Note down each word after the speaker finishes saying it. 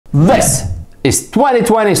This is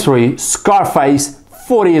 2023 Scarface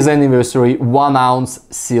 40th anniversary 1-ounce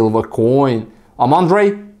silver coin. I'm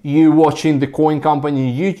Andre, you watching the Coin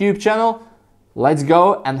Company YouTube channel. Let's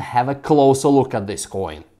go and have a closer look at this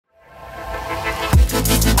coin.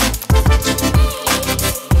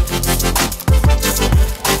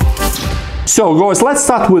 So guys, let's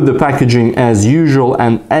start with the packaging as usual,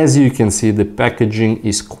 and as you can see the packaging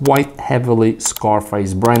is quite heavily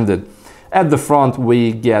Scarface branded. At the front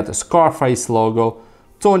we get a Scarface logo,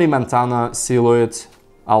 Tony Montana silhouette,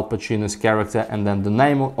 Al Pacino's character, and then the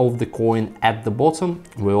name of the coin at the bottom.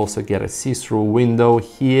 We also get a see-through window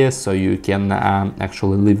here, so you can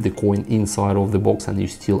actually leave the coin inside of the box and you're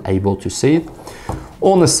still able to see it.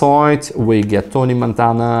 On the side we get Tony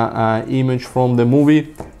Montana image from the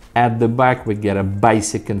movie. At the back we get a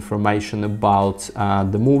basic information about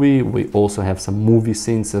the movie. We also have some movie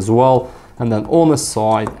scenes as well. And then on the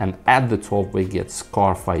side and at the top we get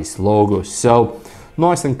Scarface logo. So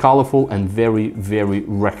nice and colorful and very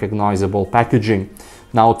recognizable packaging.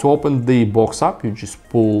 Now to open the box up, you just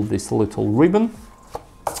pull this little ribbon,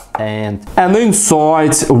 and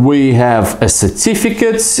inside we have a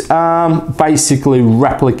certificate basically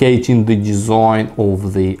replicating the design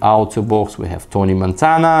of the outer box. We have Tony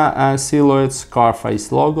Montana silhouette,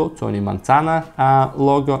 Scarface logo, Tony Montana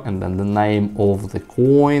logo, and then the name of the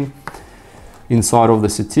coin. Inside of the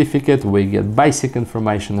certificate we get basic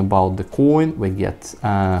information about the coin, we get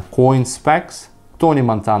coin specs, Tony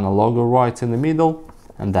Montana logo right in the middle,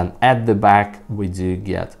 and then at the back we do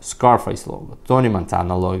get Scarface logo, Tony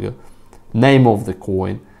Montana logo, name of the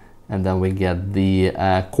coin, and then we get the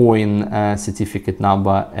coin certificate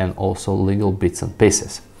number and also legal bits and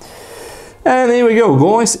pieces. And here we go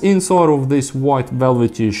guys, inside of this white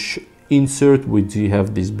velvetish insert we do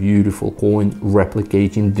have this beautiful coin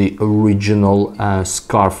replicating the original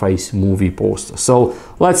Scarface movie poster. So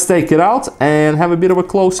let's take it out and have a bit of a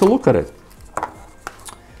closer look at it.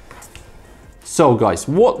 So guys,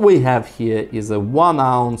 what we have here is a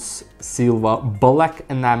 1-ounce silver black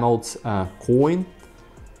enameled coin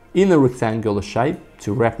in a rectangular shape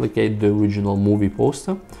to replicate the original movie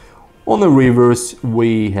poster. On the reverse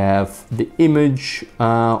we have the image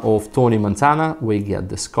of Tony Montana, we get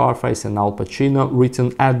the Scarface and Al Pacino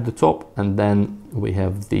written at the top, and then we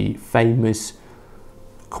have the famous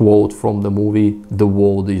quote from the movie, "The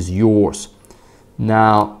world is yours."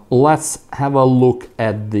 Now let's have a look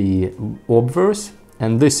at the obverse,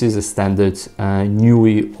 and this is a standard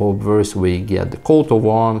Newey obverse. We get the coat of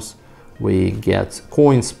arms, we get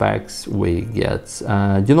coin specs, we get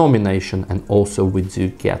denomination, and also we do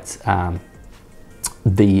get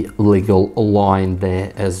the legal line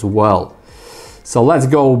there as well. So let's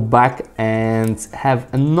go back and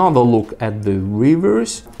have another look at the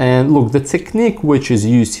reverse. And look, the technique which is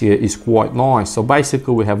used here is quite nice. So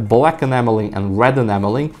basically we have black enameling and red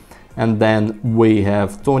enameling, and then we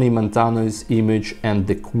have Tony Montana's image and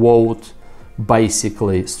the quote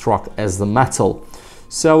basically struck as the metal.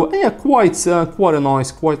 So yeah, quite a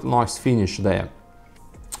nice finish there.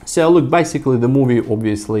 So look, basically the movie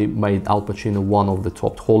obviously made Al Pacino one of the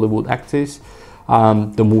top Hollywood actors.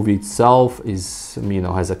 The movie itself is,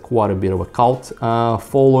 has quite a bit of a cult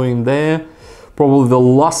following there. Probably the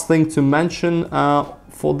last thing to mention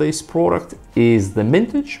for this product is the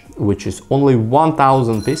mintage, which is only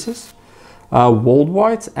 1,000 pieces.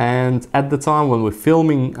 Worldwide, and at the time when we're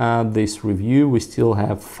filming this review we still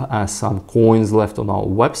have some coins left on our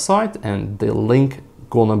website, and the link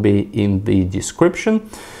gonna be in the description.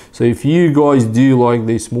 So if you guys do like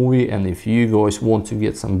this movie and if you guys want to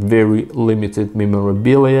get some very limited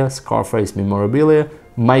memorabilia, Scarface memorabilia,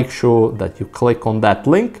 make sure that you click on that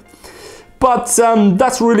link. But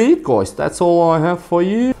that's really it guys, that's all I have for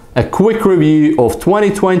you. A quick review of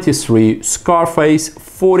 2023 Scarface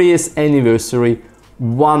 40th anniversary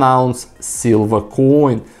 1-ounce silver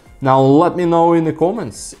coin. Now let me know in the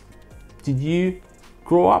comments, did you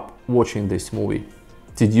grow up watching this movie?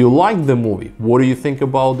 Did you like the movie? What do you think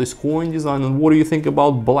about this coin design, and what do you think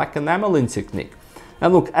about black enameling technique?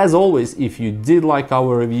 And look, as always, if you did like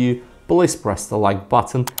our review, please press the like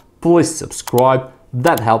button, please subscribe.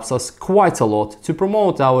 That helps us quite a lot to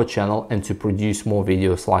promote our channel and to produce more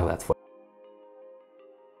videos like that for you.